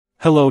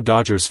Hello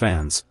Dodgers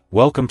fans,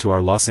 welcome to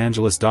our Los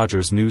Angeles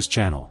Dodgers news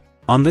channel.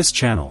 On this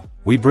channel,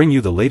 we bring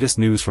you the latest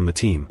news from the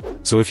team,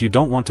 so if you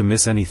don't want to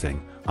miss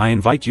anything, I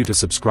invite you to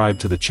subscribe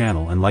to the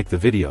channel and like the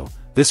video.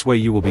 This way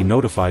you will be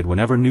notified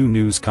whenever new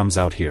news comes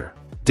out here.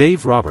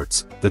 Dave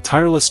Roberts, the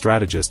tireless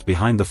strategist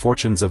behind the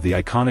fortunes of the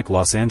iconic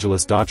Los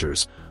Angeles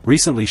Dodgers,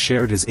 recently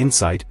shared his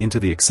insight into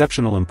the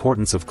exceptional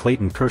importance of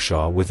Clayton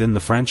Kershaw within the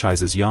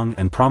franchise's young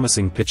and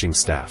promising pitching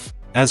staff.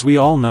 As we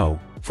all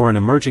know, for an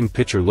emerging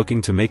pitcher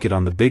looking to make it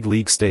on the big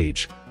league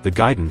stage, the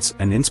guidance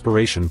and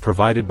inspiration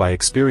provided by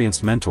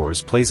experienced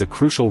mentors plays a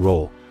crucial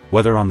role,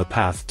 whether on the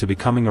path to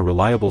becoming a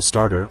reliable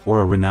starter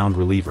or a renowned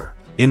reliever.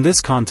 In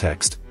this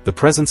context, the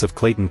presence of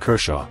Clayton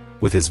Kershaw,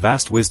 with his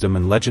vast wisdom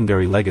and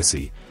legendary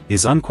legacy,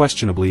 is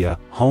unquestionably a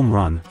home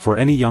run for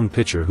any young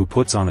pitcher who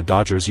puts on a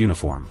Dodgers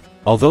uniform.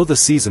 Although the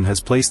season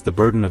has placed the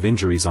burden of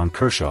injuries on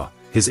Kershaw,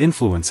 his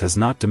influence has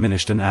not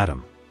diminished an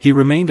atom. He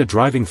remained a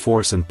driving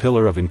force and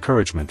pillar of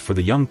encouragement for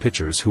the young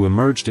pitchers who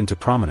emerged into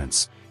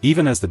prominence,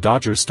 even as the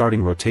Dodgers'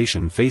 starting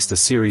rotation faced a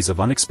series of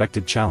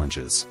unexpected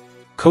challenges.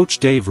 Coach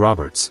Dave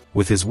Roberts,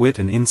 with his wit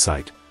and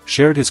insight,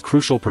 shared his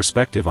crucial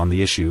perspective on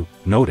the issue,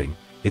 noting,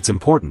 "It's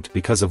important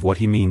because of what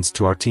he means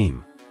to our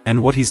team.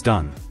 And what he's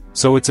done.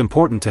 So it's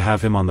important to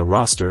have him on the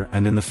roster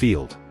and in the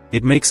field.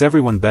 It makes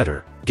everyone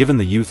better, given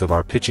the youth of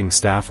our pitching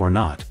staff or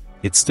not.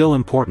 It's still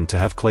important to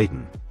have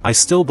Clayton. I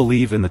still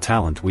believe in the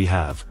talent we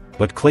have,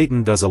 but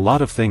Clayton does a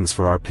lot of things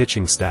for our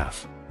pitching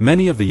staff."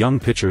 Many of the young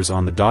pitchers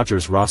on the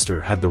Dodgers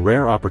roster had the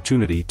rare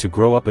opportunity to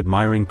grow up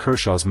admiring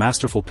Kershaw's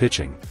masterful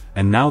pitching,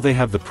 and now they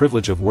have the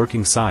privilege of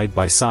working side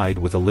by side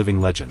with a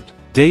living legend.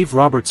 Dave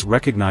Roberts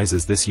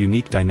recognizes this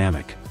unique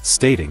dynamic,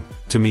 stating,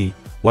 "To me,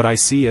 what I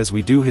see as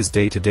we do his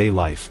day-to-day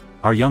life,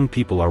 our young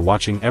people are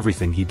watching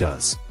everything he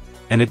does.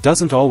 And it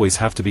doesn't always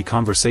have to be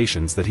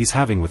conversations that he's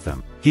having with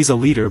them. He's a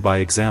leader by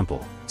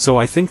example. So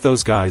I think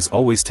those guys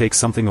always take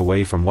something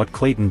away from what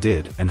Clayton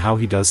did and how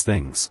he does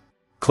things."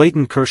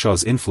 Clayton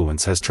Kershaw's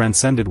influence has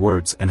transcended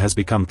words and has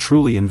become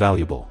truly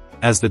invaluable.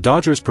 As the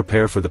Dodgers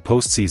prepare for the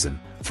postseason,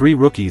 three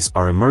rookies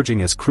are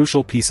emerging as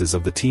crucial pieces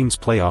of the team's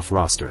playoff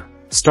roster.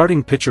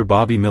 Starting pitcher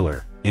Bobby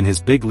Miller, in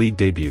his big league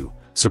debut,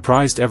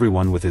 surprised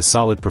everyone with his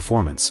solid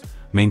performance,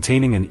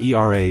 maintaining an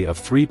ERA of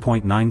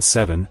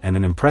 3.97 and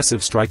an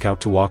impressive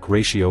strikeout-to-walk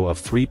ratio of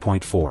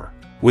 3.4.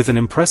 With an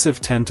impressive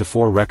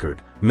 10-4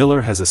 record,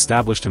 Miller has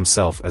established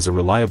himself as a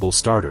reliable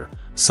starter,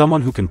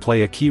 someone who can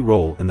play a key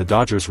role in the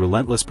Dodgers'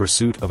 relentless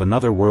pursuit of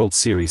another World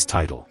Series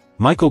title.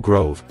 Michael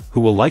Grove, who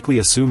will likely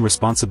assume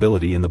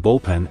responsibility in the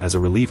bullpen as a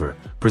reliever,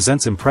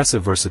 presents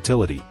impressive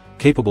versatility,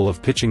 capable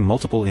of pitching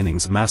multiple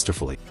innings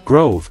masterfully.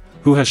 Grove,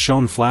 who has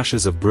shown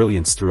flashes of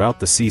brilliance throughout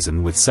the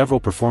season with several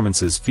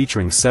performances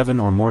featuring 7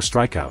 or more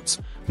strikeouts,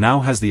 now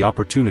has the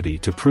opportunity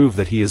to prove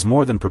that he is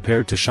more than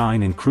prepared to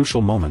shine in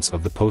crucial moments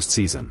of the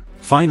postseason.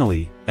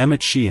 Finally,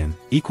 Emmett Sheehan,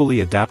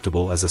 equally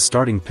adaptable as a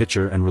starting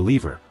pitcher and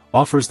reliever,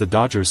 offers the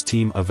Dodgers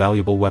team a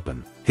valuable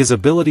weapon. His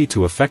ability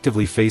to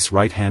effectively face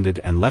right-handed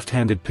and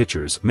left-handed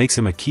pitchers makes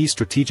him a key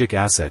strategic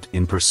asset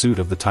in pursuit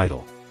of the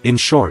title. In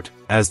short,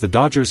 as the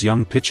Dodgers'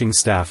 young pitching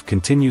staff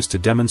continues to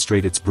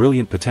demonstrate its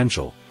brilliant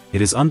potential,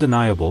 it is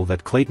undeniable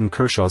that Clayton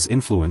Kershaw's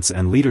influence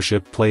and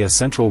leadership play a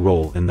central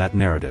role in that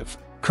narrative.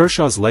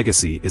 Kershaw's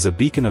legacy is a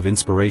beacon of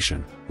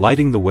inspiration,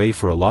 lighting the way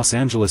for a Los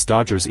Angeles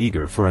Dodgers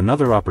eager for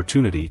another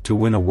opportunity to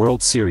win a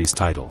World Series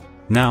title.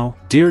 Now,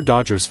 dear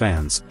Dodgers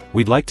fans,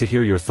 we'd like to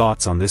hear your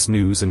thoughts on this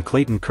news and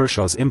Clayton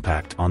Kershaw's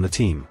impact on the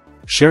team.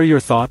 Share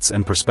your thoughts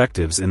and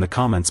perspectives in the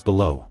comments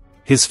below.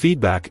 His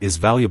feedback is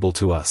valuable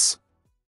to us.